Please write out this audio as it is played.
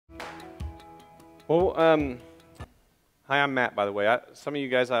Well, hi, I'm Matt, by the way. Some of you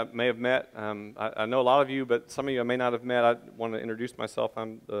guys I may have met. I know a lot of you, but some of you I may not have met. I want to introduce myself.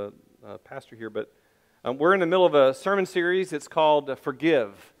 I'm the pastor here, but we're in the middle of a sermon series. It's called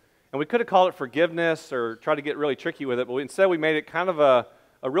Forgive. And we could have called it Forgiveness or tried to get really tricky with it, but instead we made it kind of a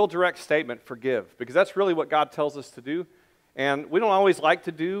real direct statement, forgive, because that's really what God tells us to do. And we don't always like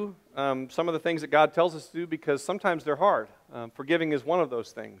to do some of the things that God tells us to do because sometimes they're hard. Forgiving is one of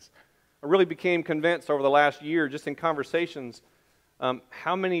those things. I really became convinced over the last year, just in conversations,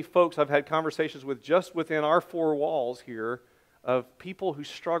 how many folks I've had conversations with just within our four walls here of people who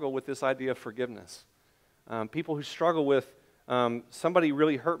struggle with this idea of forgiveness. People who struggle with somebody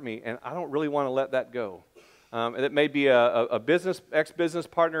really hurt me and I don't really want to let that go. And it may be a ex-business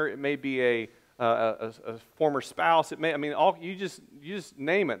partner, it may be a former spouse, it may, you just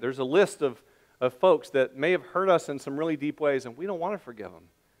name it. There's a list of folks that may have hurt us in some really deep ways and we don't want to forgive them.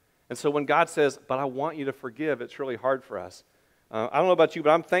 And so when God says, but I want you to forgive, it's really hard for us. I don't know about you, but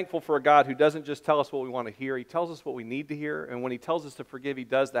I'm thankful for a God who doesn't just tell us what we want to hear. He tells us what we need to hear. And when He tells us to forgive, He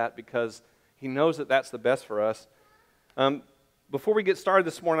does that because He knows that that's the best for us. Before we get started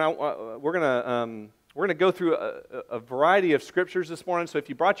this morning, we're going to go through a variety of scriptures this morning. So if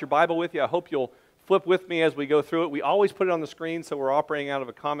you brought your Bible with you, I hope you'll flip with me as we go through it. We always put it on the screen, so we're operating out of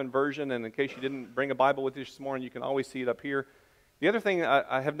a common version. And in case you didn't bring a Bible with you this morning, you can always see it up here. The other thing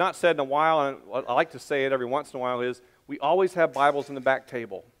I have not said in a while, and I like to say it every once in a while, is we always have Bibles in the back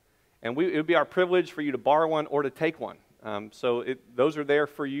table. And it would be our privilege for you to borrow one or to take one. Those are there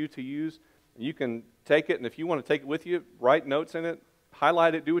for you to use. You can take it, and if you want to take it with you, write notes in it,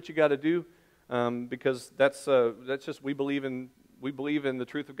 highlight it, do what you got to do, because that's just we believe in the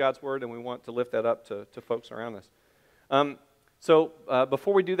truth of God's Word, and we want to lift that up to folks around us.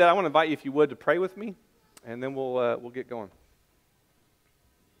 Before we do that, I want to invite you, if you would, to pray with me, and then we'll get going.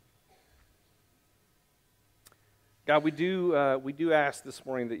 God, we do ask this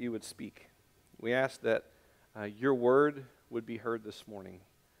morning that you would speak. We ask that your word would be heard this morning.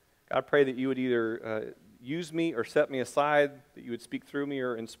 God, I pray that you would either use me or set me aside, that you would speak through me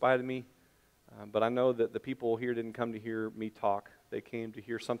or in spite of me. But I know that the people here didn't come to hear me talk. They came to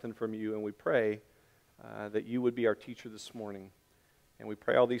hear something from you, and we pray that you would be our teacher this morning. And we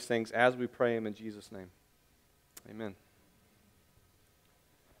pray all these things as we pray them in Jesus' name. Amen.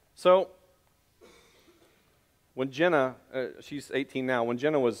 So, when Jenna, she's 18 now, when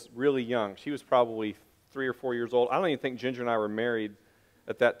Jenna was really young, she was probably 3 or 4 years old. I don't even think Ginger and I were married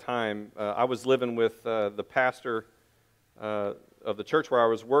at that time. I was living with the pastor of the church where I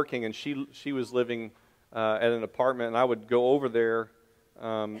was working, and she was living at an apartment, and I would go over there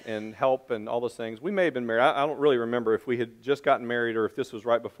and help and all those things. We may have been married. I don't really remember if we had just gotten married or if this was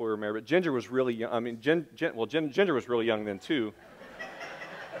right before we were married, but Ginger was really young. Ginger was really young then too.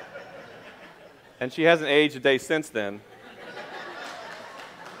 And she hasn't aged a day since then.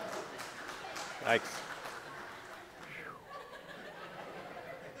 Yikes.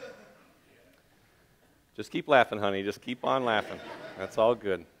 Just keep laughing, honey. Just keep on laughing. That's all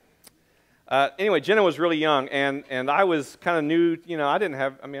good. Anyway, Jenna was really young, and I was kind of new. I didn't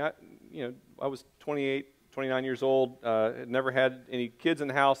have, I was 28, 29 years old. Had never had any kids in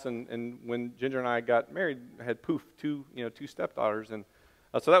the house, and when Ginger and I got married, I had two stepdaughters, and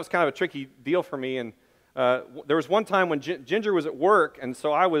so that was kind of a tricky deal for me. And there was one time when Ginger was at work, and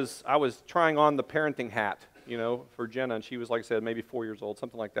so I was trying on the parenting hat, for Jenna, and she was, like I said, maybe 4 years old,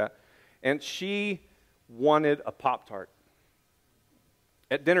 something like that. And she wanted a Pop-Tart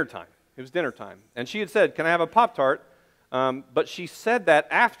at dinner time. It was dinner time. And she had said, "Can I have a Pop-Tart?" But she said that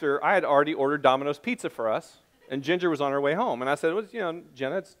after I had already ordered Domino's Pizza for us, and Ginger was on her way home. And I said, "Well,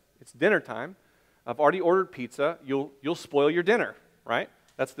 Jenna, it's dinner time. I've already ordered pizza. You'll spoil your dinner, right?"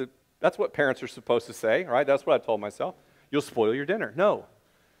 That's what parents are supposed to say, right? That's what I told myself. You'll spoil your dinner. No.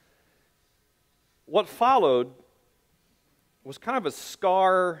 What followed was kind of a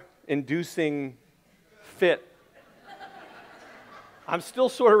scar-inducing fit. I'm still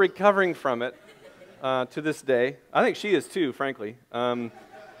sort of recovering from it to this day. I think she is too, frankly.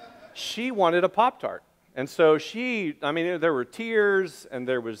 She wanted a Pop-Tart. And so there were tears and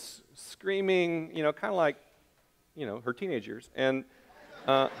there was screaming, kind of like, her teenage years. And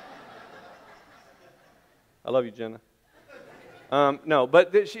I love you, Jenna. No,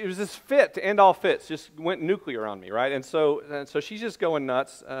 but it was this fit to end all fits, just went nuclear on me, right? And so she's just going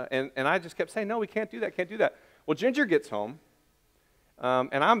nuts, and I just kept saying, "No, we can't do that, can't do that." Well, Ginger gets home,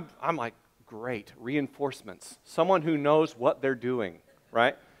 and I'm like, great, reinforcements, someone who knows what they're doing,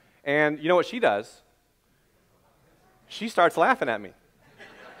 right? And you know what she does? She starts laughing at me.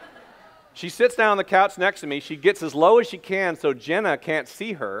 She sits down on the couch next to me. She gets as low as she can so Jenna can't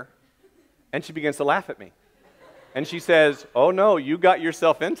see her. And she begins to laugh at me. And she says, oh no, you got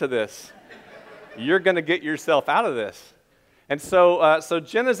yourself into this. You're going to get yourself out of this. And so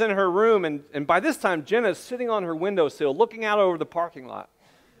Jenna's in her room, and by this time, Jenna's sitting on her windowsill looking out over the parking lot.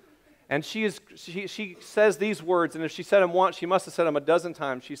 And she says these words, and if she said them once, she must have said them a dozen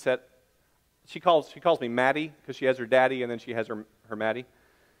times. She calls me Maddie, because she has her daddy, and then she has her Maddie.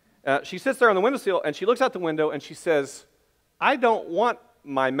 She sits there on the windowsill, and she looks out the window, and she says, I don't want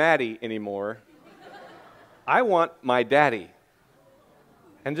my Maddie anymore. I want my daddy.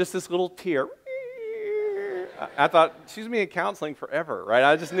 And just this little tear. I thought, she's been in counseling forever, right?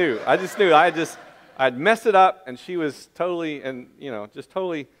 I just knew. I'd messed it up, and she was totally, just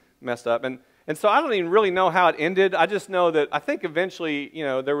totally messed up. And so I don't even really know how it ended. I just know that I think eventually,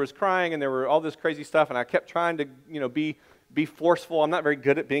 there was crying, and there were all this crazy stuff, and I kept trying to, be forceful. I'm not very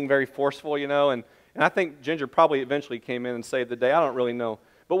good at being very forceful, and I think Ginger probably eventually came in and saved the day. I don't really know.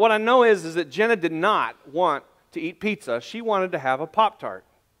 But what I know is that Jenna did not want to eat pizza. She wanted to have a Pop-Tart.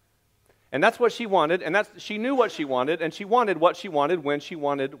 And that's what she wanted, and she knew what she wanted, and she wanted what she wanted when she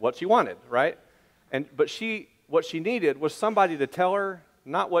wanted what she wanted, right? But what she needed was somebody to tell her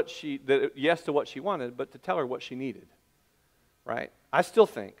not yes to what she wanted, but to tell her what she needed, right? I still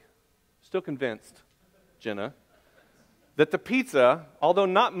convinced, Jenna, that the pizza, although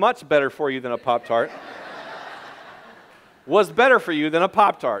not much better for you than a Pop-Tart, was better for you than a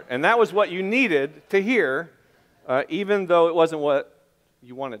Pop-Tart, and that was what you needed to hear, even though it wasn't what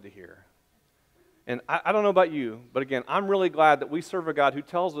you wanted to hear. And I don't know about you, but again, I'm really glad that we serve a God who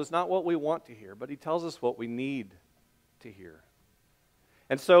tells us not what we want to hear, but He tells us what we need to hear.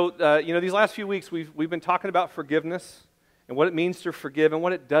 And so, these last few weeks, we've been talking about forgiveness and what it means to forgive and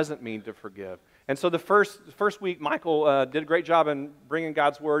what it doesn't mean to forgive. And so the first week, Michael did a great job in bringing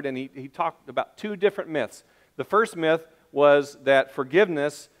God's Word, and he talked about two different myths. The first myth was that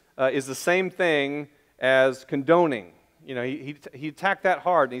forgiveness is the same thing as condoning. He attacked that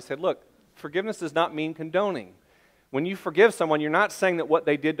hard, and he said, look, forgiveness does not mean condoning. When you forgive someone, you're not saying that what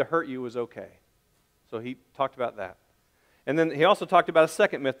they did to hurt you was okay. So he talked about that. And then he also talked about a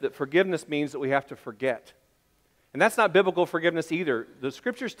second myth, that forgiveness means that we have to forget. And that's not biblical forgiveness either. The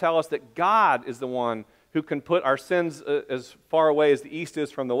Scriptures tell us that God is the one who can put our sins as far away as the east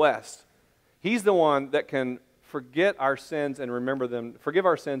is from the west. He's the one that can forgive our sins and remember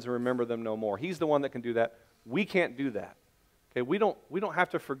them no more. He's the one that can do that. We can't do that. Okay, we don't have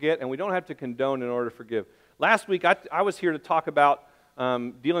to forget, and we don't have to condone in order to forgive. Last week, I was here to talk about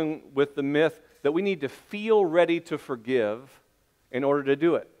dealing with the myth that we need to feel ready to forgive in order to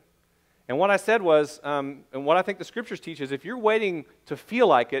do it. And what I said was, and what I think the Scriptures teach is, if you're waiting to feel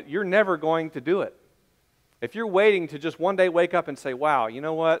like it, you're never going to do it. If you're waiting to just one day wake up and say, wow, you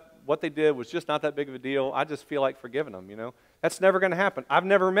know what they did was just not that big of a deal, I just feel like forgiving them, That's never going to happen. I've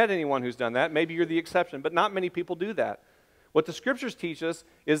never met anyone who's done that. Maybe you're the exception, but not many people do that. What the Scriptures teach us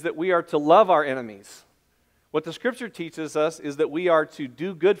is that we are to love our enemies. What the Scripture teaches us is that we are to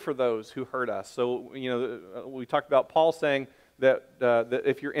do good for those who hurt us. So, we talked about Paul saying that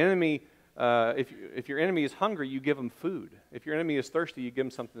if your enemy if your enemy is hungry, you give him food. If your enemy is thirsty, you give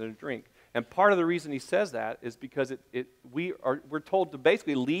him something to drink. And part of the reason he says that is because we're told to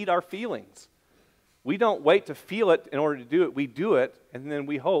basically lead our feelings. We don't wait to feel it in order to do it. We do it, and then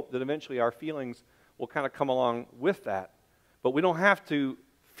we hope that eventually our feelings will kind of come along with that. But we don't have to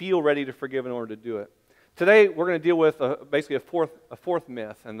feel ready to forgive in order to do it. Today, we're going to deal with basically a fourth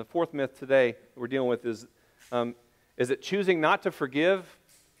myth. And the fourth myth today that we're dealing with is that choosing not to forgive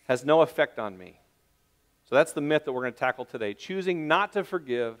has no effect on me. So that's the myth that we're going to tackle today. Choosing not to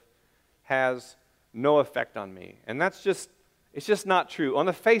forgive has no effect on me. And it's just not true. On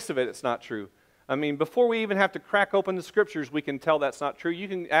the face of it, it's not true. I mean, before we even have to crack open the Scriptures, we can tell that's not true. You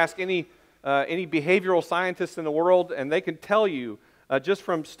can ask any behavioral scientist in the world, and they can tell you just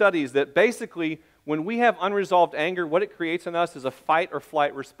from studies that basically when we have unresolved anger, what it creates in us is a fight or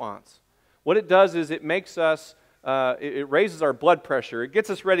flight response. What it does is it makes us, it raises our blood pressure. It gets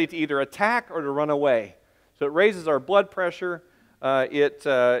us ready to either attack or to run away. So it raises our blood pressure. It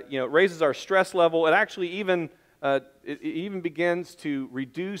raises our stress level. It actually even begins to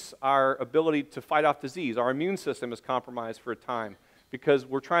reduce our ability to fight off disease. Our immune system is compromised for a time because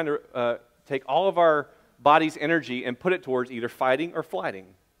we're trying to take all of our body's energy and put it towards either fighting or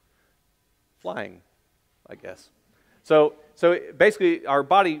flying, I guess. So basically, our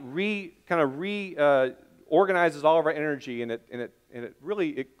body reorganizes all of our energy, and it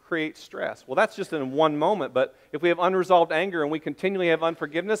really creates stress. Well, that's just in one moment. But if we have unresolved anger and we continually have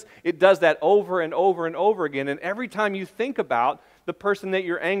unforgiveness, it does that over and over and over again. And every time you think about the person that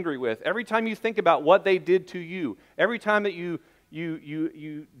you're angry with, every time you think about what they did to you, every time that you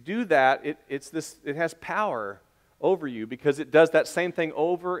you do that, it has power over you because it does that same thing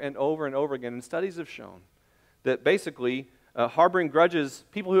over and over and over again. And studies have shown that basically harboring grudges,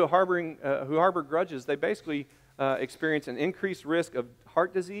 people who harbor grudges, they basically experience an increased risk of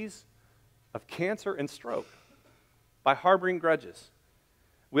heart disease, of cancer, and stroke by harboring grudges.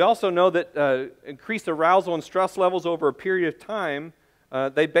 We also know that increased arousal and stress levels over a period of time,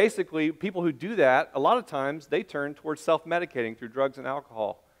 people who do that, a lot of times they turn towards self-medicating through drugs and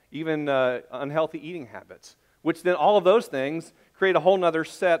alcohol, even unhealthy eating habits, which then all of those things create a whole other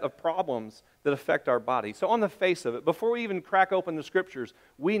set of problems that affect our body. So on the face of it, before we even crack open the Scriptures,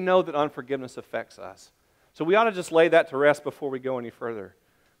 we know that unforgiveness affects us. So we ought to just lay that to rest before we go any further.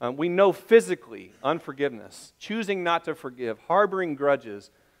 We know physically unforgiveness, choosing not to forgive, harboring grudges,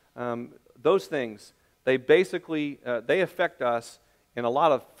 those things, they basically, they affect us in a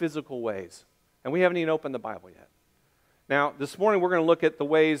lot of physical ways. And we haven't even opened the Bible yet. Now, this morning we're going to look at the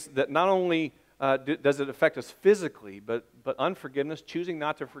ways that not only does it affect us physically, but unforgiveness, choosing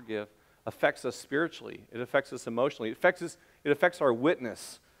not to forgive, affects us spiritually. It affects us emotionally. It affects our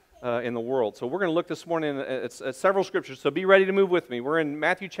witness in the world. So we're going to look this morning at several scriptures. So be ready to move with me. We're in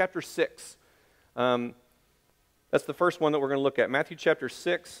Matthew chapter 6. That's the first one that we're going to look at, Matthew chapter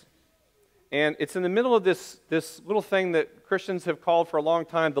 6. And it's in the middle of this little thing that Christians have called for a long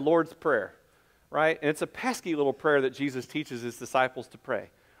time, the Lord's Prayer, right? And it's a pesky little prayer that Jesus teaches his disciples to pray,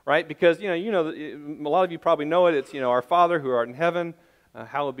 right? Because, a lot of you probably know it. It's, our Father who art in heaven,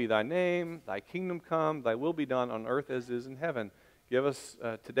 hallowed be thy name, thy kingdom come, thy will be done on earth as is in heaven. Give us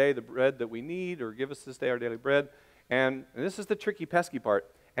today the bread that we need, or give us this day our daily bread. And this is the tricky, pesky part.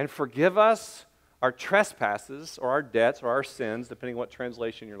 And forgive us our trespasses, or our debts, or our sins, depending on what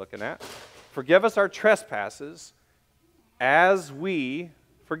translation you're looking at. Forgive us our trespasses as we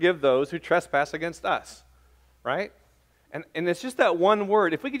forgive those who trespass against us, right? And it's just that one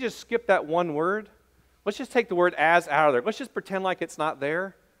word. If we could just skip that one word, let's just take the word as out of there. Let's just pretend like it's not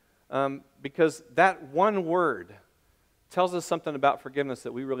there, because that one word tells us something about forgiveness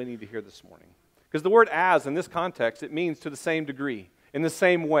that we really need to hear this morning. Because the word as, in this context, it means to the same degree, in the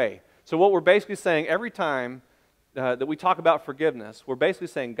same way. So what we're basically saying every time that we talk about forgiveness, we're basically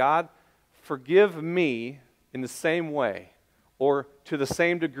saying, God, forgive me in the same way or to the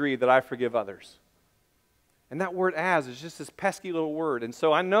same degree that I forgive others. And that word as is just this pesky little word. And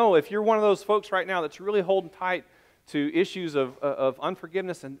so I know if you're one of those folks right now that's really holding tight to issues of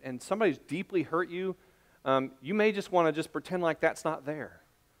unforgiveness and somebody's deeply hurt you, you may just want to just pretend like that's not there.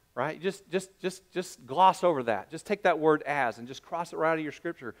 Right? Just gloss over that. Just take that word as and just cross it right out of your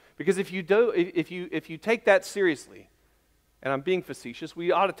scripture. Because if you take that seriously, and I'm being facetious,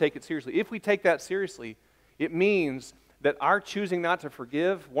 we ought to take it seriously. If we take that seriously, it means that our choosing not to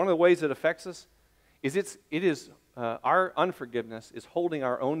forgive, one of the ways it affects us, is our unforgiveness is holding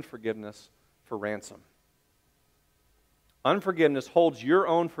our own forgiveness for ransom. Unforgiveness holds your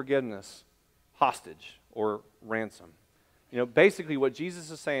own forgiveness hostage or ransom. Basically what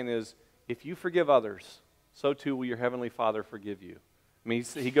Jesus is saying is, if you forgive others, so too will your heavenly Father forgive you. I mean,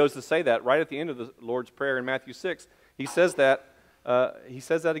 he goes to say that right at the end of the Lord's Prayer in Matthew 6. He says that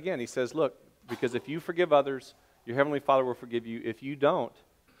again. He says, look, because if you forgive others, your heavenly Father will forgive you. If you don't,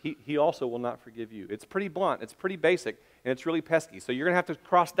 he also will not forgive you. It's pretty blunt. It's pretty basic, and it's really pesky. So you're going to have to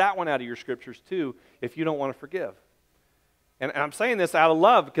cross that one out of your scriptures too if you don't want to forgive. And I'm saying this out of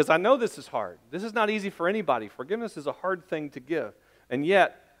love because I know this is hard. This is not easy for anybody. Forgiveness is a hard thing to give. And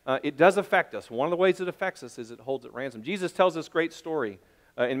yet, it does affect us. One of the ways it affects us is it holds at ransom. Jesus tells this great story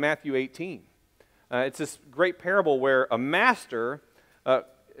in Matthew 18. It's this great parable where a master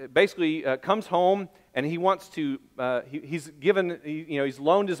basically comes home and he wants to, he's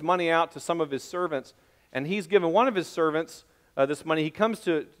loaned his money out to some of his servants, and he's given one of his servants this money. He comes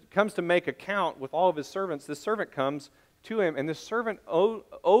to make account with all of his servants. This servant comes to him, and this servant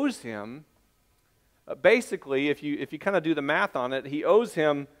owes him, basically, if you kind of do the math on it, he owes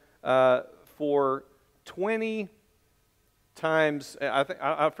him for 20 times,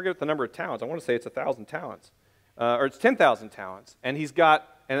 I forget the number of talents. I want to say it's 1,000 talents, or it's 10,000 talents, and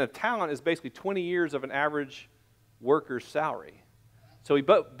a talent is basically 20 years of an average worker's salary. So he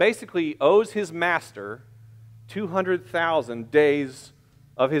basically owes his master 200,000 days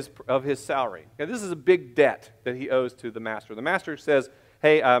of his salary. Okay, this is a big debt that he owes to the master. The master says,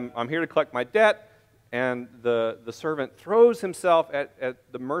 hey, I'm here to collect my debt, and the servant throws himself at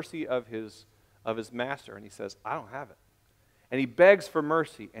the mercy of his master, and he says, I don't have it. And he begs for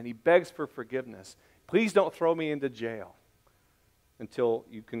mercy, and he begs for forgiveness. Please don't throw me into jail until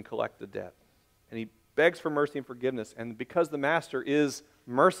you can collect the debt. And he begs for mercy and forgiveness, and because the master is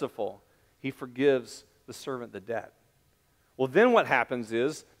merciful, he forgives the servant the debt. Well, then what happens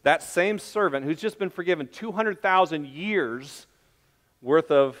is that same servant who's just been forgiven 200,000 years worth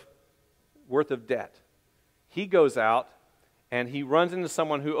of debt, he goes out and he runs into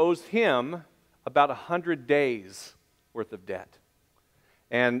someone who owes him about 100 days worth of debt.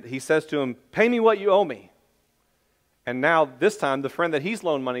 And he says to him, "Pay me what you owe me." And now this time the friend that he's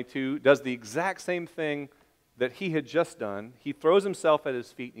loaned money to does the exact same thing that he had just done. He throws himself at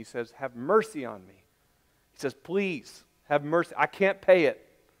his feet and he says, "Have mercy on me." He says, "Please, have mercy. I can't pay it."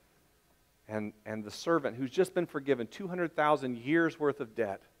 And the servant who's just been forgiven 200,000 years worth of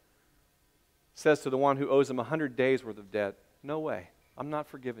debt says to the one who owes him 100 days worth of debt, "No way, I'm not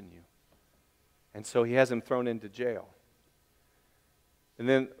forgiving you." And so he has him thrown into jail. And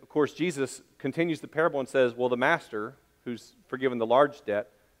then, of course, Jesus continues the parable and says, well, the master who's forgiven the large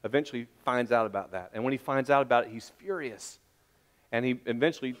debt eventually finds out about that. And when he finds out about it, he's furious. And he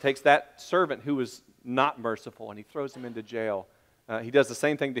eventually takes that servant who was not merciful and he throws him into jail. He does the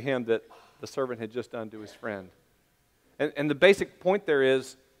same thing to him that the servant had just done to his friend. And the basic point there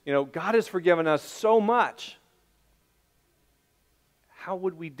is, God has forgiven us so much. How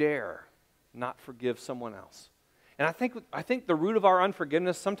would we dare not forgive someone else? And I think the root of our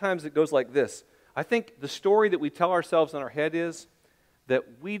unforgiveness, sometimes it goes like this. I think the story that we tell ourselves in our head is that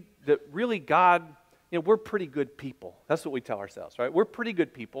really God, we're pretty good people. That's what we tell ourselves, right? We're pretty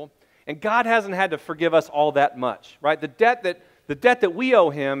good people, and God hasn't had to forgive us all that much, right? The debt that we owe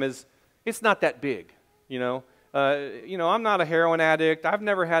Him it's not that big, I'm not a heroin addict. I've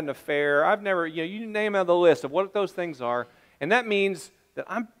never had an affair. I've never, you name out the list of what those things are, and that means that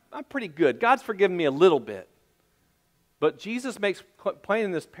I'm pretty good. God's forgiven me a little bit. But Jesus makes plain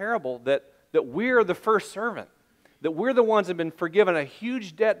in this parable that we're the first servant, that we're the ones that have been forgiven a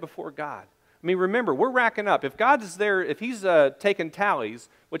huge debt before God. I mean, remember, we're racking up. If God is there, if He's taking tallies,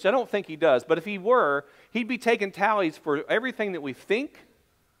 which I don't think He does, but if He were, He'd be taking tallies for everything that we think,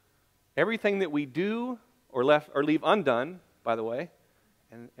 everything that we do or leave undone, by the way,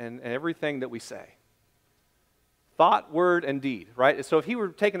 and everything that we say. Thought, word, and deed, right? So if He were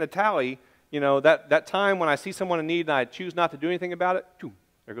taking a tally, that time when I see someone in need and I choose not to do anything about it,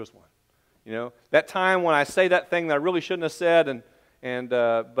 there goes one. That time when I say that thing that I really shouldn't have said,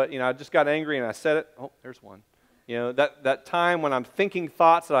 but I just got angry and I said it, there's one. That time when I'm thinking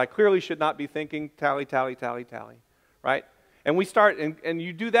thoughts that I clearly should not be thinking, tally, tally, tally, tally, right? And we start, and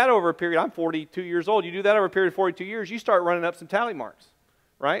you do that over a period, I'm 42 years old, you do that over a period of 42 years, you start running up some tally marks,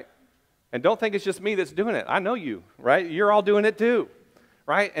 right? And don't think it's just me that's doing it. I know you, right? You're all doing it too.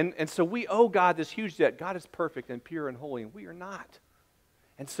 Right? And so we owe God this huge debt. God is perfect and pure and holy, and we are not.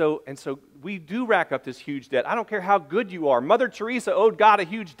 And so we do rack up this huge debt. I don't care how good you are. Mother Teresa owed God a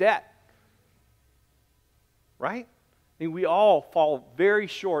huge debt. Right? I mean, we all fall very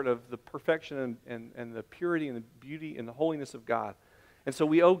short of the perfection and the purity and the beauty and the holiness of God. And so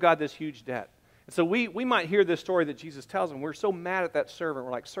we owe God this huge debt. And so we might hear this story that Jesus tells, and we're so mad at that servant.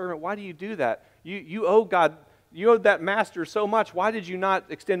 We're like, servant, why do you do that? You owe God. You owed that master so much. Why did you not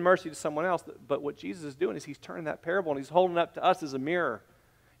extend mercy to someone else? But what Jesus is doing is He's turning that parable and He's holding it up to us as a mirror.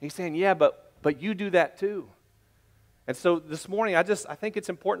 He's saying, yeah, but you do that too. And so this morning, I think it's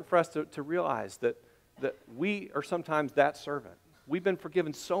important for us to realize that we are sometimes that servant. We've been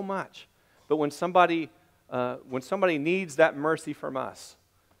forgiven so much. But when somebody needs that mercy from us,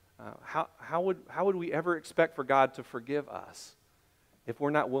 how would we ever expect for God to forgive us if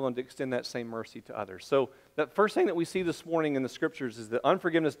we're not willing to extend that same mercy to others? So that first thing that we see this morning in the Scriptures is that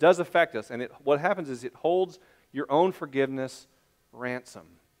unforgiveness does affect us, and what happens is it holds your own forgiveness ransom.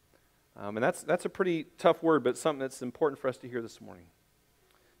 And that's a pretty tough word, but something that's important for us to hear this morning.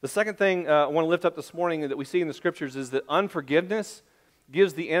 The second thing I want to lift up this morning that we see in the Scriptures is that unforgiveness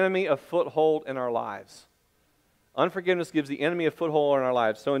gives the enemy a foothold in our lives. Unforgiveness gives the enemy a foothold in our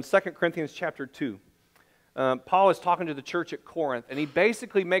lives. So in 2 Corinthians chapter 2, Paul is talking to the church at Corinth, and he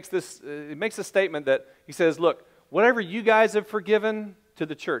basically makes a statement that he says, look, whatever you guys have forgiven to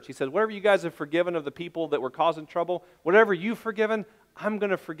the church, he says, whatever you guys have forgiven of the people that were causing trouble, whatever you've forgiven, I'm going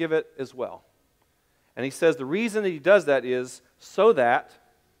to forgive it as well. And he says the reason that he does that is so that,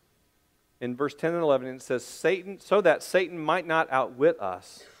 in verse 10 and 11, it says, so that Satan might not outwit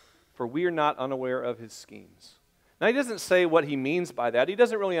us, for we are not unaware of his schemes. Now, he doesn't say what he means by that. He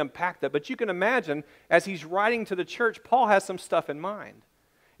doesn't really unpack that. But you can imagine, as he's writing to the church, Paul has some stuff in mind.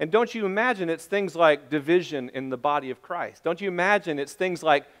 And don't you imagine it's things like division in the body of Christ? Don't you imagine it's things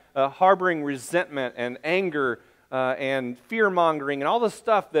like harboring resentment and anger and fear-mongering and all the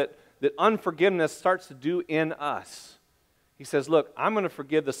stuff that unforgiveness starts to do in us? He says, look, I'm going to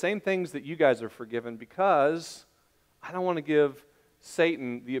forgive the same things that you guys are forgiven because I don't want to give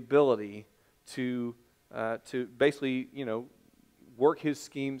Satan the ability to basically, work his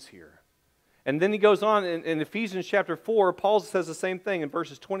schemes here. And then he goes on in Ephesians chapter 4, Paul says the same thing in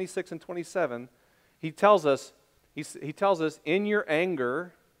verses 26 and 27. He tells us, in your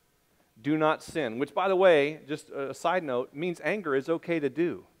anger, do not sin. Which, by the way, just a side note, means anger is okay to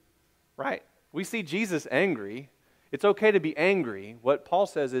do, right? We see Jesus angry. It's okay to be angry. What Paul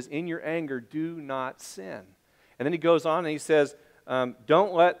says is, in your anger, do not sin. And then he goes on and he says,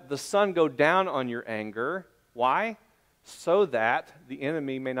 don't let the sun go down on your anger. Why? So that the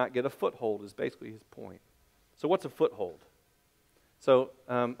enemy may not get a foothold, is basically his point. So what's a foothold? So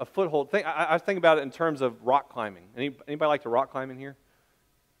a foothold, I think about it in terms of rock climbing. Anybody like to rock climb in here?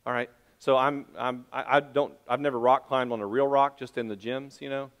 All right. So I've never rock climbed on a real rock, just in the gyms,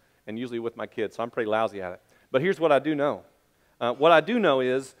 and usually with my kids, so I'm pretty lousy at it. But here's what I do know. What I do know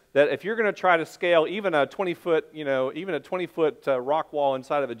is that if you're going to try to scale even a 20-foot rock wall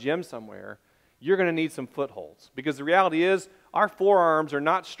inside of a gym somewhere, you're going to need some footholds. Because the reality is, our forearms are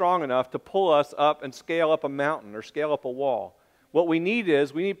not strong enough to pull us up and scale up a mountain or scale up a wall. What we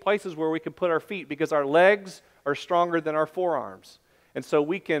need places where we can put our feet, because our legs are stronger than our forearms. And so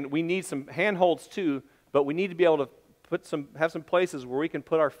we need some handholds too, but we need to be able to have some places where we can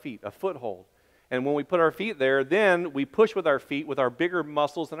put our feet, a foothold. And when we put our feet there, then we push with our feet, with our bigger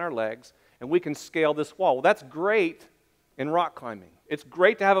muscles than our legs, and we can scale this wall. Well, that's great in rock climbing. It's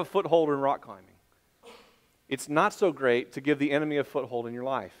great to have a foothold in rock climbing. It's not so great to give the enemy a foothold in your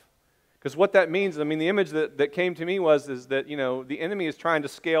life. Because what that means, the image that came to me is that, the enemy is trying to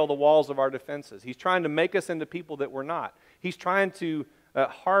scale the walls of our defenses. He's trying to make us into people that we're not. He's trying to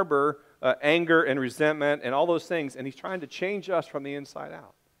harbor anger and resentment and all those things, and he's trying to change us from the inside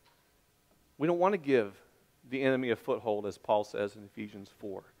out. We don't want to give the enemy a foothold, as Paul says in Ephesians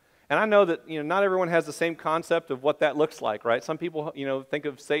 4. And I know that not everyone has the same concept of what that looks like, right? Some people think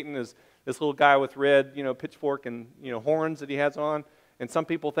of Satan as this little guy with red pitchfork and horns that he has on, and some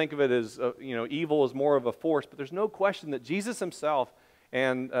people think of it as evil as more of a force. But there's no question that Jesus himself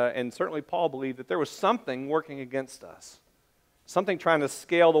and certainly Paul believed that there was something working against us, something trying to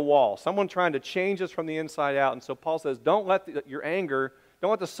scale the wall, someone trying to change us from the inside out. And so Paul says, don't let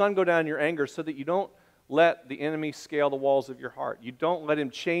the sun go down in your anger, so that you don't let the enemy scale the walls of your heart. You don't let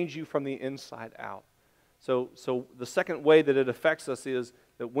him change you from the inside out. So the second way that it affects us is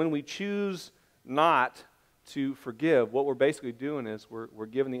that when we choose not to forgive, what we're basically doing is we're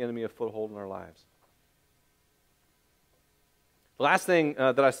giving the enemy a foothold in our lives. The last thing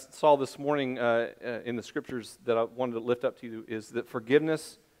that I saw this morning in the scriptures that I wanted to lift up to you is that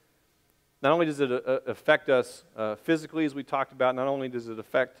forgiveness, not only does it affect us physically, as we talked about, not only does it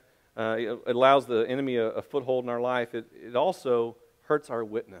it allows the enemy a foothold in our life, it also hurts our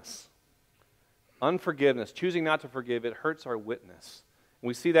witness. Unforgiveness, choosing not to forgive, it hurts our witness. And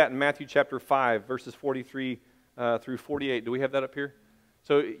we see that in Matthew chapter 5, verses 43 through 48. Do we have that up here?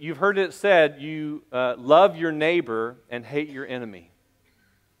 So you've heard it said, you love your neighbor and hate your enemy.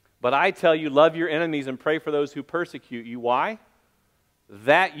 But I tell you, love your enemies and pray for those who persecute you. Why?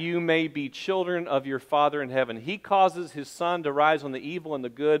 That you may be children of your Father in heaven. He causes his sun to rise on the evil and the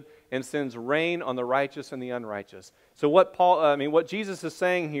good, and sends rain on the righteous and the unrighteous. So what Jesus is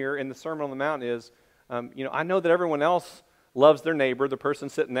saying here in the Sermon on the Mount is, I know that everyone else loves their neighbor, the person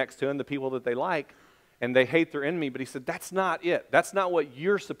sitting next to him, the people that they like, and they hate their enemy. But he said, that's not it. That's not what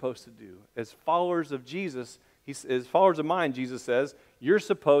you're supposed to do. As followers of Jesus, as followers of mine, Jesus says, you're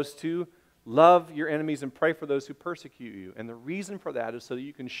supposed to love your enemies and pray for those who persecute you. And the reason for that is so that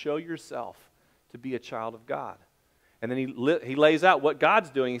you can show yourself to be a child of God. And then he lays out what God's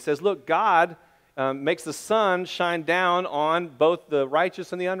doing. He says, look, God makes the sun shine down on both the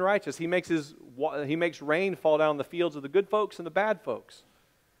righteous and the unrighteous. He makes rain fall down on the fields of the good folks and the bad folks.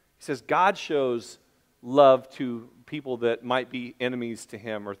 He says God shows love to people that might be enemies to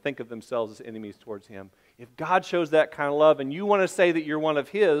him or think of themselves as enemies towards him. If God shows that kind of love and you want to say that you're one of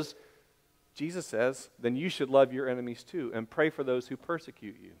his, Jesus says, then you should love your enemies too and pray for those who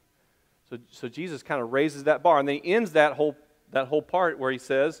persecute you. So Jesus kind of raises that bar, and then he ends that whole part where he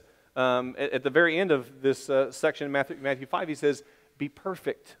says, at the very end of this section in Matthew 5, he says, be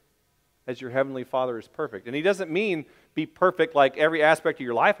perfect as your heavenly Father is perfect. And he doesn't mean be perfect like every aspect of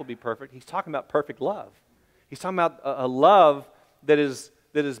your life will be perfect. He's talking about perfect love. He's talking about a love that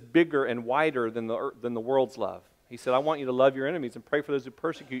is bigger and wider than the world's love. He said, I want you to love your enemies and pray for those who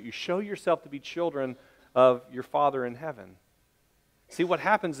persecute you. Show yourself to be children of your Father in heaven. See, what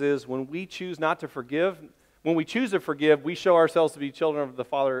happens is when we choose not to forgive, when we choose to forgive, we show ourselves to be children of the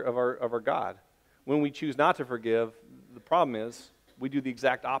Father of our God. When we choose not to forgive, the problem is we do the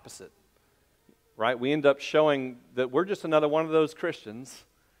exact opposite. Right? We end up showing that we're just another one of those Christians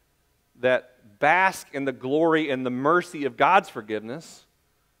that bask in the glory and the mercy of God's forgiveness,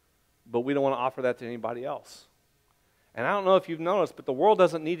 but we don't want to offer that to anybody else. And I don't know if you've noticed, but the world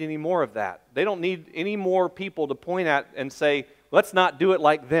doesn't need any more of that. They don't need any more people to point at and say, let's not do it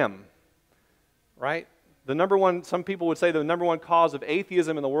like them. Right? Some people would say the number one cause of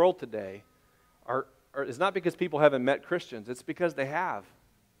atheism in the world today is not because people haven't met Christians. It's because they have.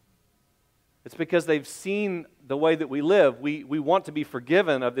 It's because they've seen the way that we live. We want to be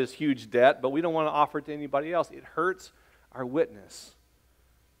forgiven of this huge debt, but we don't want to offer it to anybody else. It hurts our witness.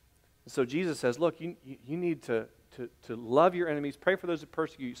 So Jesus says, look, you need to love your enemies, pray for those who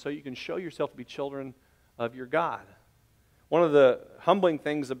persecute you, so you can show yourself to be children of your God. One of the humbling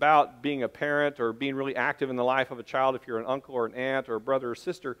things about being a parent or being really active in the life of a child, if you're an uncle or an aunt or a brother or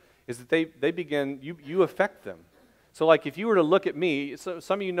sister, is that you affect them. So like if you were to look at me, so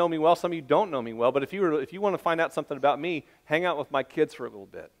some of you know me well, some of you don't know me well, but if you want to find out something about me, hang out with my kids for a little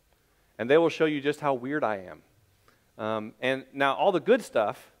bit. And they will show you just how weird I am. And now all the good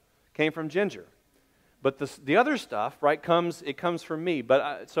stuff came from Ginger. But the other stuff, right, comes from me.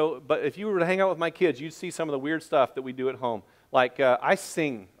 But if you were to hang out with my kids, you'd see some of the weird stuff that we do at home. Like I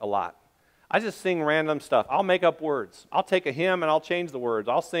sing a lot. I just sing random stuff. I'll make up words. I'll take a hymn and I'll change the words.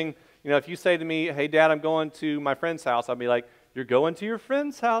 I'll sing, if you say to me, hey, Dad, I'm going to my friend's house, I'll be like, you're going to your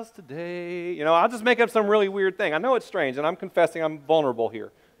friend's house today. I'll just make up some really weird thing. I know it's strange, and I'm confessing I'm vulnerable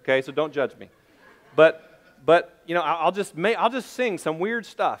here, okay, so don't judge me. But I'll just sing some weird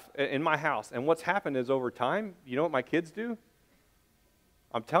stuff in my house. And what's happened is over time, you know what my kids do?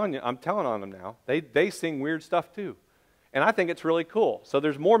 I'm telling on them now. They sing weird stuff too. And I think it's really cool. So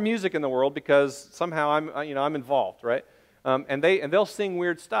there's more music in the world because somehow I'm involved, right? And they'll sing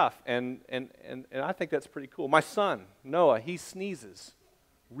weird stuff, and I think that's pretty cool. My son, Noah, he sneezes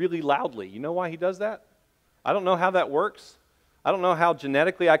really loudly. You know why he does that? I don't know how that works. I don't know how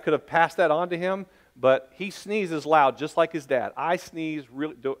genetically I could have passed that on to him, but he sneezes loud just like his dad. I sneeze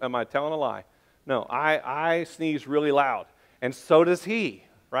really, am I telling a lie? No, I sneeze really loud, and so does he,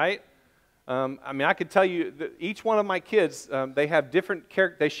 right? I could tell you that each one of my kids,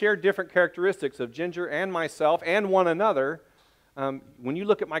 they share different characteristics of Ginger and myself and one another. When you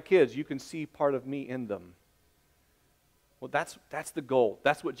look at my kids, you can see part of me in them. Well, that's the goal.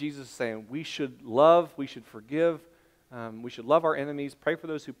 That's what Jesus is saying. We should love, we should forgive, we should love our enemies, pray for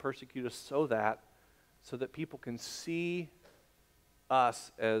those who persecute us so that people can see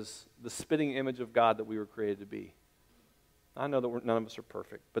us as the spitting image of God that we were created to be. I know that none of us are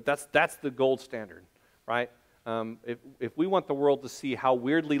perfect, but that's the gold standard, right? If we want the world to see how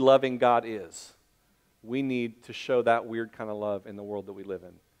weirdly loving God is, we need to show that weird kind of love in the world that we live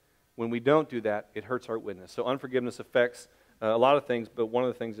in. When we don't do that, it hurts our witness. So unforgiveness affects a lot of things, but one of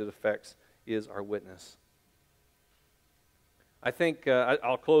the things it affects is our witness. I think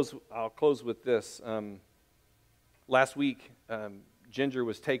I'll close with this. Last week, Ginger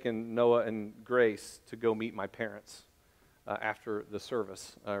was taking Noah and Grace to go meet my parents. After the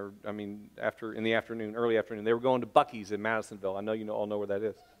service, in the afternoon, early afternoon. They were going to Buc-ee's in Madisonville. I know you all know where that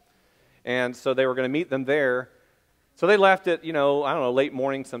is. And so they were going to meet them there. So they left at, late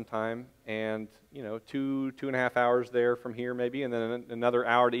morning sometime, and, 2.5 hours there from here maybe, and then another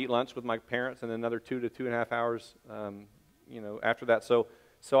hour to eat lunch with my parents, and then another 2 to 2.5 hours, after that. So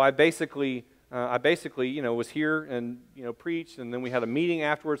I basically was here and, preached, and then we had a meeting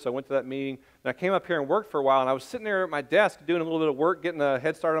afterwards, so I went to that meeting. And I came up here and worked for a while, and I was sitting there at my desk doing a little bit of work, getting a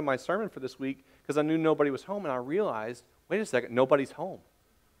head start on my sermon for this week, because I knew nobody was home, and I realized, wait a second, nobody's home.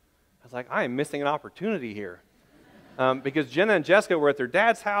 I was like, I am missing an opportunity here. Because Jenna and Jessica were at their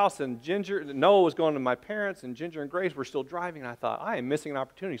dad's house, and Noah was going to my parents, and Ginger and Grace were still driving, and I thought, I am missing an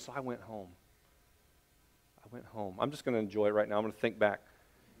opportunity, so I went home. I'm just going to enjoy it right now. I'm going to think back.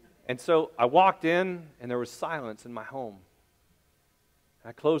 And so I walked in, and there was silence in my home. And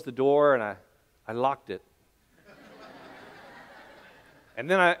I closed the door, and I locked it. And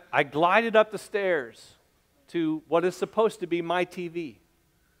then I glided up the stairs to what is supposed to be my TV.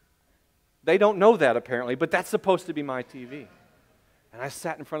 They don't know that, apparently, but that's supposed to be my TV. And I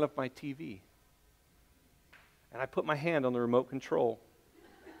sat in front of my TV. And I put my hand on the remote control,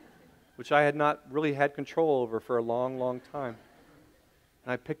 which I had not really had control over for a long, long time.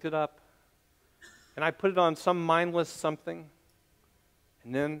 And I picked it up, and I put it on some mindless something,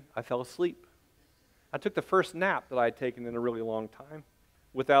 and then I fell asleep. I took the first nap that I had taken in a really long time,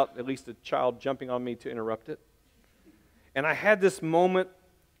 without at least a child jumping on me to interrupt it. And I had this moment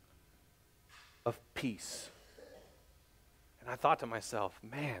of peace. And I thought to myself,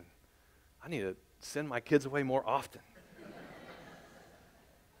 man, I need to send my kids away more often.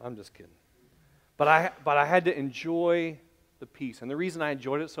 I'm just kidding. But I had to enjoy the peace. And the reason I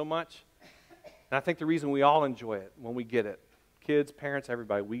enjoyed it so much And I think the reason we all enjoy it when we get it, kids, parents,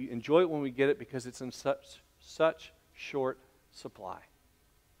 everybody, we enjoy it when we get it because it's in such short supply.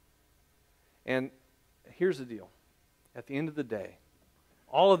 And here's the deal. At the end of the day,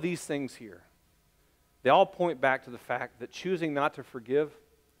 all of these things here, they all point back to the fact that choosing not to forgive,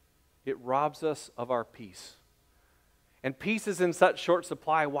 it robs us of our peace. And peace is in such short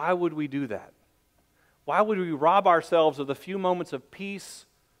supply. Why would we do that? Why would we rob ourselves of the few moments of peace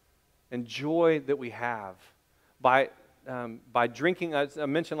and joy that we have by drinking? As I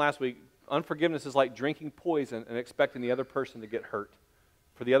mentioned last week, unforgiveness is like drinking poison and expecting the other person to get hurt,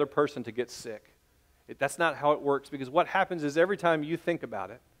 for the other person to get sick. That's not how it works, because what happens is every time you think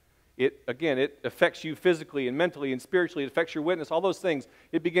about it, it affects you physically and mentally and spiritually. It affects your witness, all those things.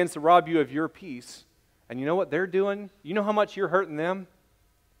 It begins to rob you of your peace. And you know what they're doing? You know how much you're hurting them?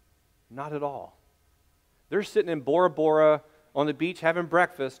 Not at all. They're sitting in Bora Bora on the beach having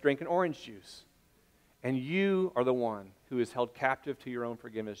breakfast, drinking orange juice. And you are the one who is held captive to your own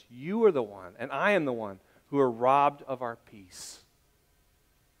forgiveness. You are the one, and I am the one, who are robbed of our peace.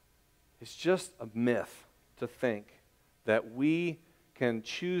 It's just a myth to think that we can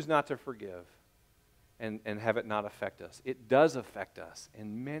choose not to forgive and have it not affect us. It does affect us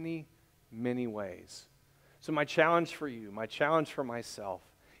in many, many ways. So my challenge for you, my challenge for myself,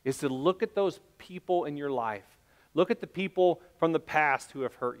 is to look at those people in your life. Look at the people from the past who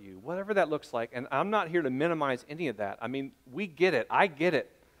have hurt you, whatever that looks like. And I'm not here to minimize any of that. I mean, we get it. I get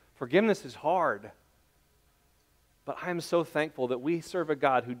it. Forgiveness is hard. But I am so thankful that we serve a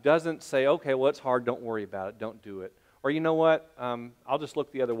God who doesn't say, okay, well, it's hard, don't worry about it, don't do it. Or you know what, I'll just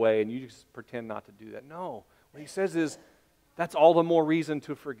look the other way and you just pretend not to do that. No, what he says is, that's all the more reason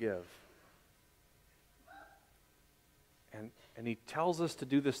to forgive. And he tells us to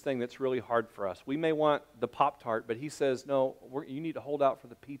do this thing that's really hard for us. We may want the Pop-Tart, but he says, no, you need to hold out for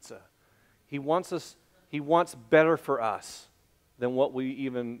the pizza. He wants better for us than what we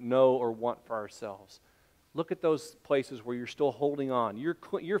even know or want for ourselves. Look at those places where you're still holding on. Your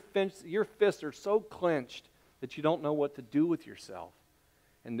fists are so clenched that you don't know what to do with yourself.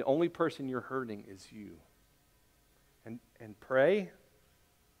 And the only person you're hurting is you. And pray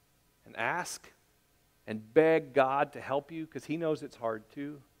and ask and beg God to help you, because he knows it's hard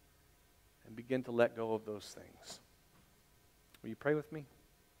too, and begin to let go of those things. Will you pray with me?